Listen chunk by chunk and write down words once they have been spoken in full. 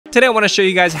Today I want to show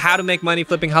you guys how to make money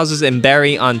flipping houses in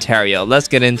Barrie, Ontario. Let's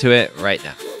get into it right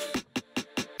now.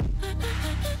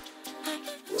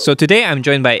 So today I'm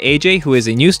joined by AJ, who is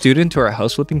a new student to our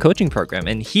house flipping coaching program,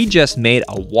 and he just made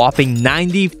a whopping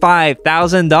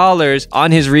 $95,000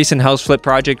 on his recent house flip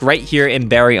project right here in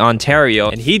Barrie,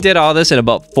 Ontario. And he did all this in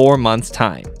about 4 months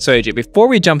time. So AJ, before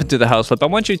we jump into the house flip, I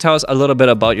want you to tell us a little bit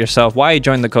about yourself, why you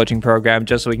joined the coaching program,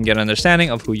 just so we can get an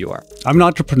understanding of who you are. I'm an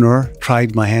entrepreneur,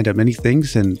 tried my hand at many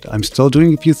things, and I'm still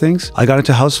doing a few things. I got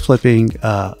into house flipping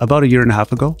about 1.5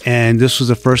 years ago, and this was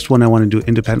the first one I wanted to do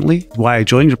independently. Why I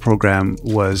joined the program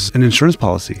was an insurance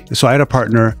policy. So I had a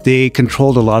partner, they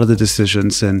controlled a lot of the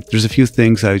decisions, and there's a few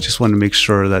things I just wanted to make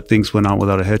sure that things went on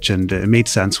without a hitch, and it made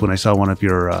sense when I saw one of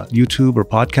your YouTube or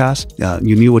podcast.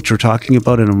 You knew what you're talking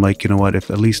about, and I'm like, you know what,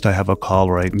 if at least I have a call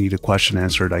where I need a question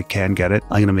answered, I can get it.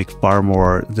 I'm gonna make far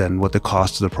more than what the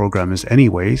cost of the program is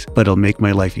anyways, but it'll make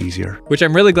my life easier. Which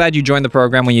I'm really glad you joined the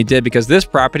program when you did, because this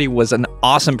property was an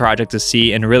awesome project to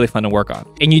see and really fun to work on.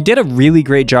 And you did a really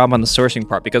great job on the sourcing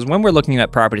part, because when we're looking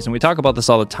at properties, and we talk about this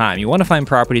all the time, you want to find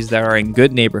properties that are in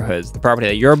good neighborhoods. The property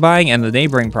that you're buying and the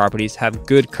neighboring properties have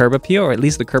good curb appeal, or at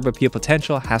least the curb appeal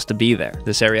potential has to be there.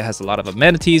 This area has a lot of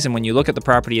amenities, and when you look at the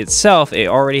property itself, it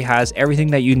already has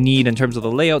everything that you need in terms of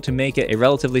the layout to make it a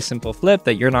relatively simple flip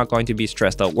that you're not going to be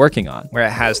stressed out working on. Where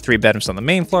it has 3 bedrooms on the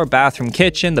main floor, bathroom,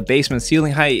 kitchen, the basement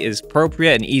ceiling height is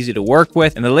appropriate and easy to work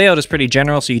with, and the layout is pretty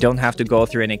general, so you don't have to go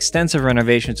through an extensive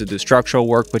renovation to do structural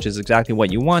work, which is exactly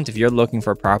what you want if you're looking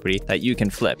for a property that you can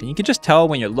flip. And you can just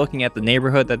tell when you're looking at the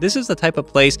neighborhood that this is the type of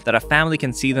place that a family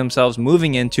can see themselves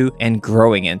moving into and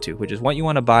growing into, which is what you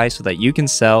want to buy so that you can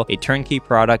sell a turnkey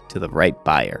product to the right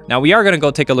buyer. Now, we are going to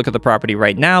go take a look at the property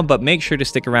right now, but make sure to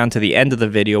stick around to the end of the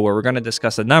video where we're going to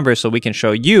discuss the numbers so we can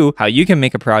show you how you can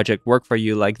make a project work for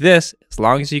you like this, as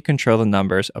long as you control the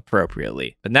numbers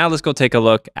appropriately. But now let's go take a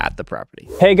look at the property.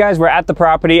 Hey guys, we're at the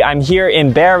property. I'm here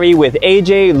in Barrie with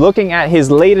AJ looking at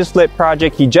his latest flip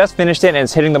project. He just finished it and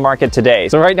it's hitting the market today.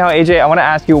 So right now, AJ, I want to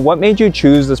ask you, what made you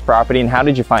choose this property and how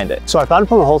did you find it? So I found it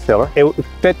from a wholesaler. It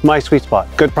fit my sweet spot.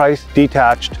 Good price,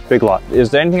 detached, big lot. Is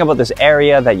there anything about this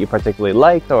area that you particularly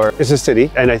liked, or? It's a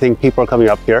city, and I think people are coming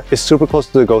up here. It's super close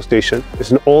to the GO station.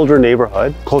 It's an older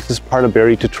neighborhood, closest part of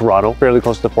Barrie to Toronto, fairly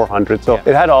close to 400. So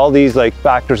It had all these like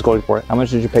factors going for it. How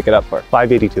much did you pick it up for?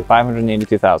 $582.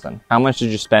 $582,000. How much did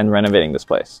you spend renovating this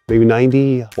place? Maybe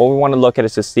 90. What we want to look at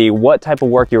is to see what type of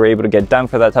work you were able to get done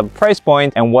for that type of price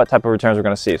point and what type of returns we're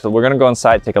going to see. So we're going to go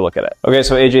inside, take a look at it. Okay,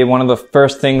 so AJ, one of the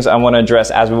first things I want to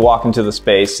address as we walk into the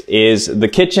space is the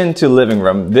kitchen to living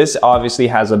room. This obviously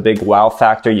has a big wow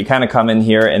factor. You kind of come in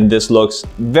here and this looks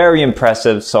very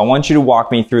impressive. So I want you to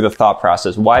walk me through the thought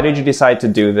process. Why did you decide to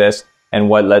do this? And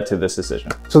what led to this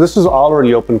decision? So this was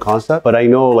already open concept, but I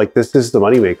know like this is the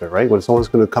moneymaker, right? When someone's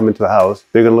gonna come into the house,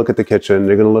 they're gonna look at the kitchen,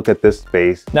 they're gonna look at this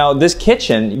space. Now this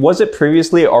kitchen, was it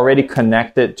previously already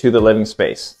connected to the living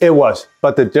space? It was,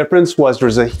 but the difference was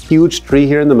there's a huge tree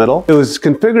here in the middle. It was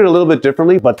configured a little bit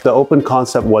differently, but the open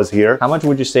concept was here. How much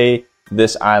would you say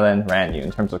this island ran you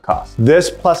in terms of cost? This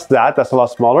plus that's a lot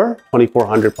smaller,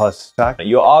 2,400 plus stack.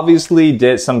 You obviously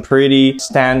did some pretty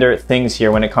standard things here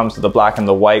when it comes to the black and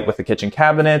the white with the kitchen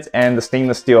cabinets and the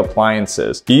stainless steel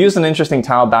appliances. You used an interesting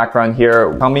tile background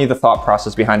here. Tell me the thought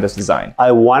process behind this design.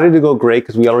 I wanted to go gray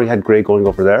because we already had gray going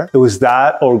over there. It was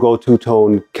that or go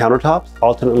two-tone countertops.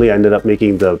 Ultimately, I ended up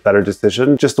making the better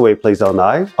decision, just the way it plays out in the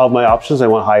eye. Of my options, I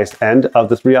want highest end. Of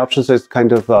the 3 options I was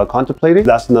kind of contemplating,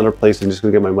 that's another place I'm just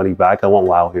gonna get my money back. I want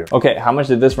wow here. Okay, how much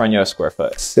did this run you a square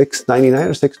foot? $6.99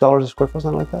 or $6 a square foot,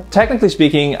 something like that. Technically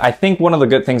speaking, I think one of the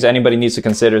good things anybody needs to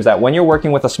consider is that when you're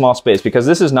working with a small space, because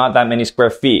this is not that many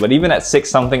square feet, but even at 6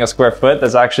 something a square foot,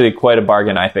 that's actually quite a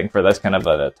bargain, I think, for this kind of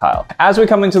a tile. As we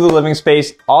come into the living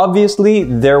space, obviously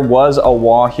there was a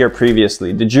wall here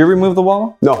previously. Did you remove the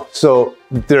wall? No, so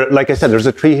there, like I said, there's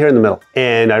a tree here in the middle,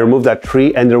 and I removed that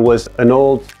tree, and there was an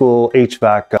old school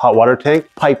HVAC hot water tank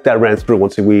pipe that ran through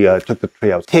once we took the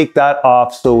tree out. Take that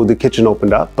off so the kitchen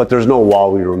opened up, but there's no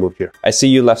wall we removed here. I see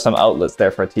you left some outlets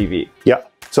there for a TV. Yeah.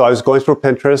 So I was going through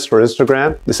Pinterest or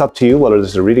Instagram. It's up to you whether this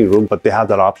is a reading room, but they have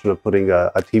that option of putting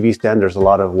a TV stand. There's a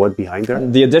lot of wood behind there.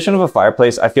 The addition of a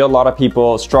fireplace, I feel a lot of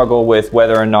people struggle with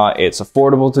whether or not it's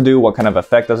affordable to do. What kind of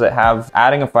effect does it have?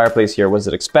 Adding a fireplace here, was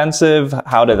it expensive?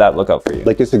 How did that look out for you?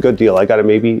 Like, it's a good deal. I got it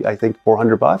maybe, I think,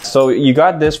 $400. So you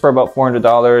got this for about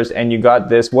 $400 and you got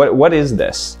this. What is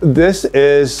this? This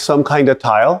is some kind of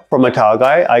tile from a tile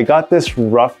guy. I got this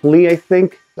roughly, I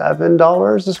think,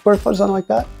 $7 a square foot, something like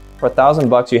that. For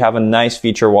 $1,000, you have a nice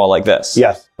feature wall like this.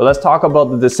 Yes. But let's talk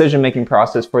about the decision-making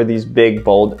process for these big,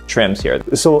 bold trims here.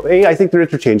 So I think they're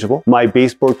interchangeable. My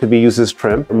baseboard could be used as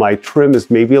trim. My trim is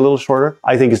maybe a little shorter.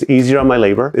 I think it's easier on my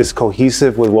labor. It's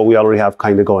cohesive with what we already have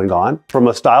kind of going on. From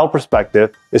a style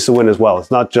perspective, it's a win as well.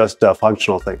 It's not just a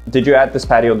functional thing. Did you add this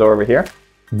patio door over here?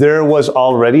 There was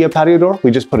already a patio door. We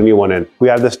just put a new one in. We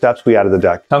added the steps, we added the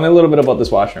deck. Tell me a little bit about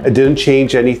this washroom. It didn't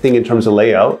change anything in terms of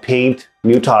layout, paint,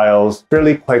 new tiles,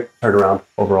 fairly quick turnaround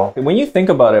overall. When you think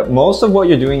about it, most of what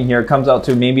you're doing here comes out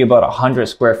to maybe about 100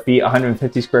 square feet,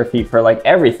 150 square feet for like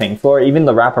everything, for even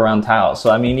the wraparound tiles. So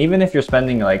I mean, even if you're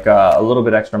spending like a little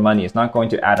bit extra money, it's not going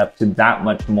to add up to that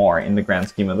much more in the grand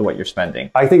scheme of what you're spending.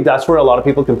 I think that's where a lot of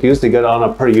people confuse. They get on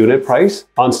a per unit price.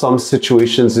 On some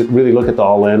situations, really look at the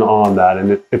all-in on that.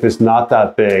 And if it's not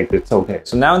that big, it's okay.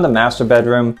 So now in the master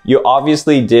bedroom, you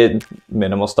obviously did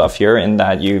minimal stuff here in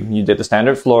that you did the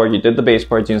standard floor, you did the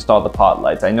baseboards, you installed the pot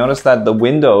lights. I noticed that the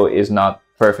window is not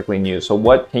perfectly new. So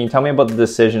can you tell me about the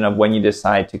decision of when you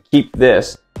decide to keep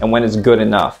this and when it's good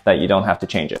enough that you don't have to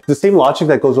change it? The same logic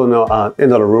that goes on in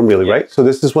the room really, right? So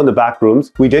this is one of the back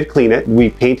rooms. We did clean it.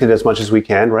 We painted as much as we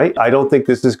can, right? I don't think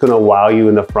this is going to wow you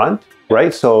in the front,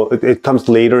 right? So it comes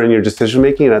later in your decision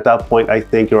making. And at that point, I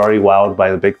think you're already wowed by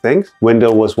the big things.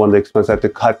 Window was one of the expenses I had to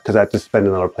cut because I had to spend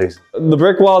in other places. The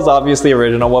brick wall is obviously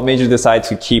original. What made you decide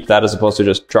to keep that as opposed to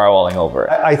just drywalling over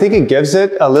it? I think it gives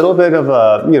it a little bit of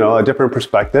a different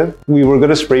perspective. We were going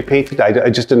to spray paint it. I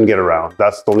just didn't get around.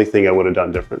 That's the only thing I would have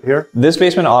done different here. This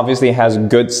basement obviously has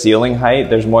good ceiling height.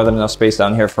 There's more than enough space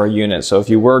down here for a unit. So if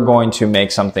you were going to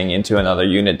make something into another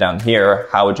unit down here,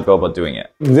 how would you go about doing it?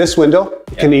 This window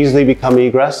can easily become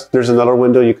egress. There's another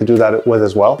window you could do that with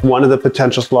as well. One of the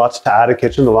potential slots to add a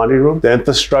kitchen, the laundry room, the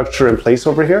infrastructure in place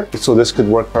over here. So this could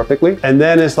work perfectly. And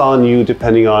then it's on you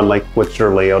depending on like what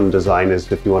your layout and design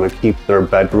is, if you want to keep their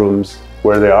bedrooms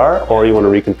where they are or you want to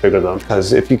reconfigure them.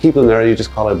 Because if you keep them there, you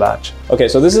just call it a batch. Okay,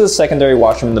 so this is a secondary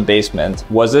washroom in the basement.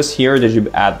 Was this here or did you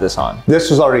add this on? This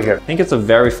was already here. I think it's a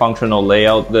very functional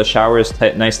layout. The shower is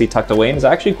nicely tucked away and it's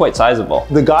actually quite sizable.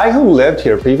 The guy who lived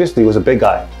here previously was a big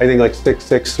guy. I think like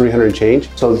 6'6", 300 change.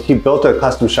 So he built a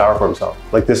custom shower for himself.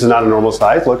 Like this is not a normal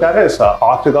size. Look at it, it's an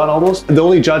octagon almost. The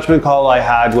only judgment call I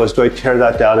had was, do I tear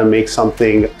that down and make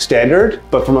something standard?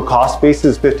 But from a cost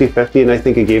basis, 50-50, and I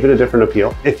think it gave it a different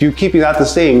appeal. If you keep that the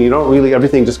same, you don't really,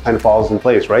 everything just kind of falls in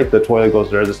place, right? The toilet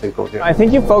goes there, the sink goes here. I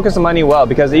think you focus the money well,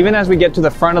 because even as we get to the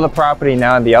front of the property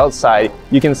now on the outside,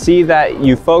 you can see that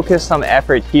you focus some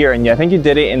effort here, and I think you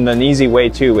did it in an easy way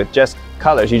too, with just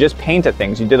colors. You just painted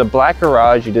things. You did a black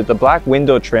garage, you did the black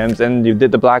window trims, and you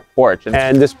did the black porch.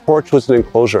 And this porch was an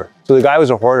enclosure. So the guy was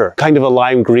a hoarder, kind of a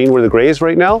lime green where the gray is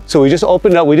right now. So we just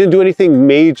opened up. We didn't do anything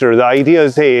major. The idea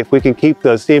is, hey, if we can keep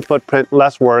the same footprint,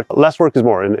 less work is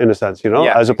more in a sense, you know,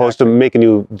 as opposed to make a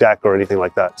new deck or anything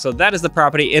like that. So that is the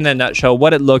property in a nutshell,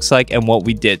 what it looks like and what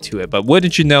we did to it. But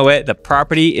wouldn't you know it, the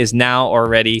property is now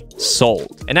already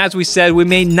sold. And as we said, we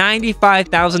made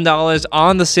 $95,000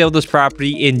 on the sale of this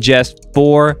property in just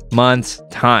 4 months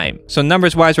time. So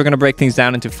numbers wise, we're going to break things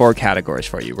down into 4 categories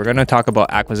for you. We're going to talk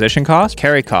about acquisition cost,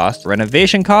 carry cost,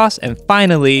 renovation costs, and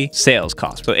finally sales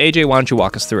costs. So AJ, why don't you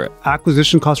walk us through it?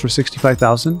 Acquisition costs were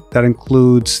 $65,000. That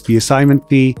includes the assignment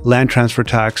fee, land transfer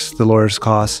tax, the lawyer's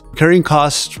costs. Carrying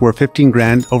costs were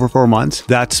 $15,000 over 4 months.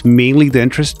 That's mainly the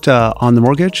interest on the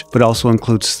mortgage, but also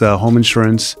includes the home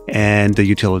insurance and the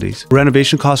utilities.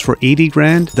 Renovation costs were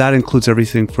 $80,000. That includes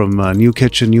everything from new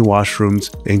kitchen, new washrooms.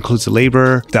 It includes the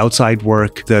labor, the outside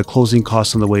work. The closing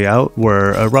costs on the way out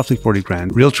were roughly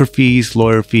 $40,000. Realtor fees,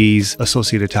 lawyer fees,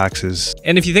 associated taxes.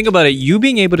 And if you think about it, you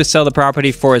being able to sell the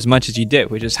property for as much as you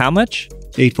did, which is how much?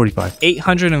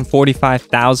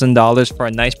 $845,000 for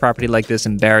a nice property like this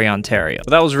in Barrie, Ontario.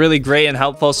 So that was really great and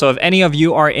helpful. So if any of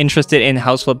you are interested in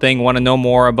house flipping, want to know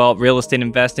more about real estate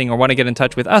investing, or want to get in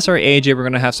touch with us or AJ, we're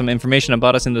going to have some information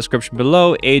about us in the description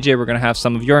below. AJ, we're going to have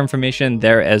some of your information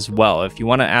there as well. If you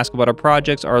want to ask about our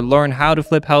projects or learn how to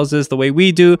flip houses the way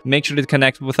we do, make sure to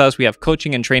connect with us. We have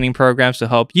coaching and training programs to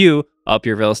help you up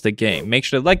your real estate game. Make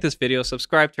sure to like this video,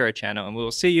 subscribe to our channel, and we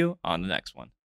will see you on the next one.